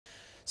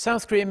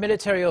South Korean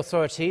military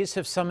authorities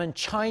have summoned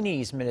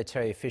Chinese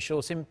military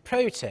officials in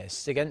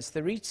protest against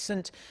the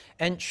recent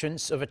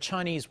entrance of a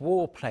Chinese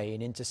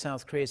warplane into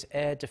South Korea's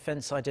air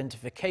defense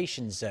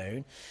identification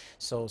zone.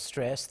 Seoul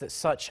stressed that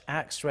such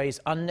acts raise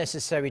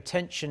unnecessary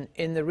tension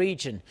in the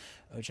region.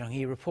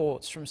 Jung-hee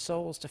reports from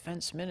Seoul's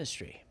defense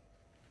ministry.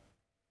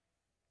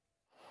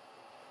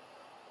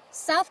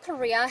 South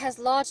Korea has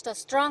lodged a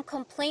strong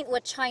complaint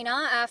with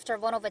China after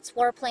one of its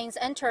warplanes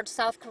entered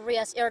South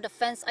Korea's air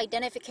defense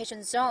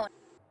identification zone.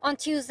 On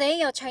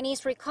Tuesday, a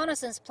Chinese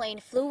reconnaissance plane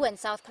flew in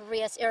South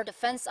Korea's air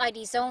defense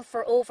ID zone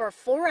for over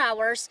 4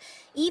 hours,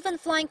 even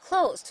flying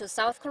close to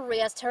South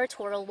Korea's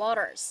territorial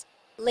waters.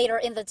 Later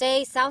in the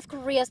day, South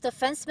Korea's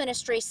defense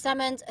ministry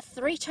summoned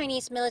 3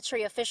 Chinese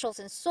military officials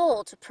in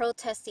Seoul to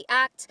protest the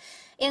act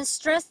and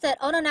stressed that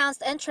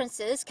unannounced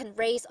entrances can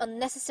raise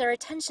unnecessary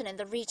tension in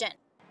the region.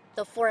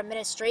 The foreign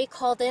ministry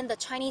called in the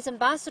Chinese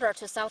ambassador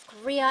to South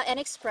Korea and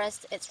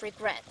expressed its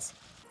regret.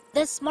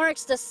 This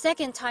marks the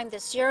second time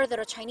this year that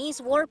a Chinese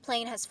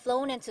warplane has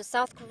flown into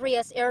South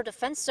Korea's air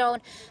defense zone,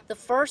 the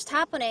first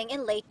happening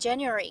in late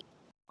January.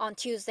 On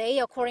Tuesday,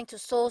 according to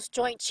Seoul's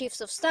Joint Chiefs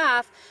of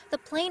Staff, the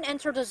plane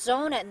entered the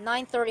zone at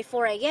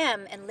 9:34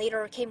 a.m. and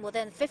later came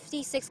within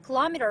 56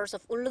 kilometers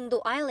of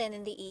Ulleungdo Island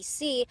in the East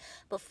Sea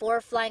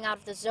before flying out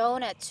of the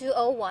zone at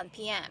 2:01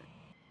 p.m.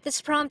 This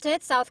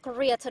prompted South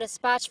Korea to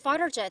dispatch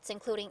fighter jets,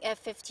 including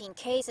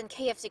F-15Ks and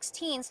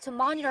KF-16s, to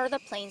monitor the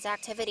plane's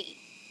activity.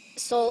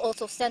 Seoul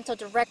also sent a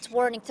direct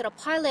warning to the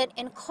pilot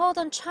and called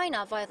on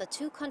China via the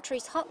two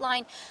countries'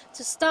 hotline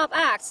to stop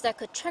acts that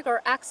could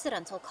trigger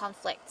accidental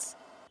conflicts.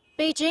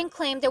 Beijing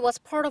claimed it was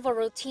part of a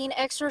routine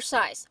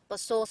exercise, but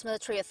Seoul's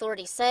military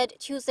authorities said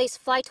Tuesday's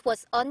flight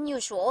was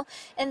unusual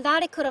and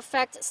that it could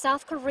affect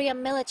South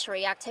Korean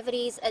military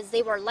activities as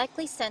they were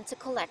likely sent to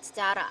collect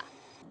data.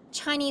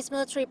 Chinese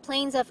military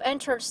planes have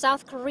entered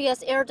South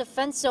Korea's air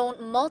defense zone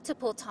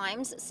multiple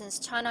times since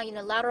China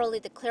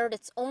unilaterally declared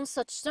its own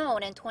such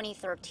zone in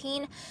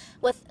 2013,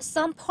 with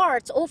some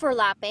parts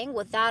overlapping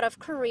with that of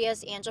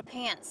Korea's and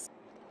Japan's.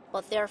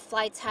 But their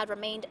flights had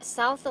remained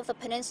south of the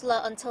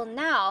peninsula until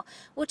now,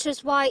 which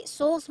is why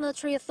Seoul's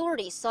military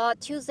authorities saw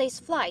Tuesday's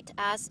flight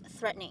as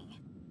threatening.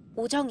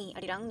 Jung-hee,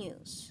 Arirang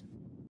News.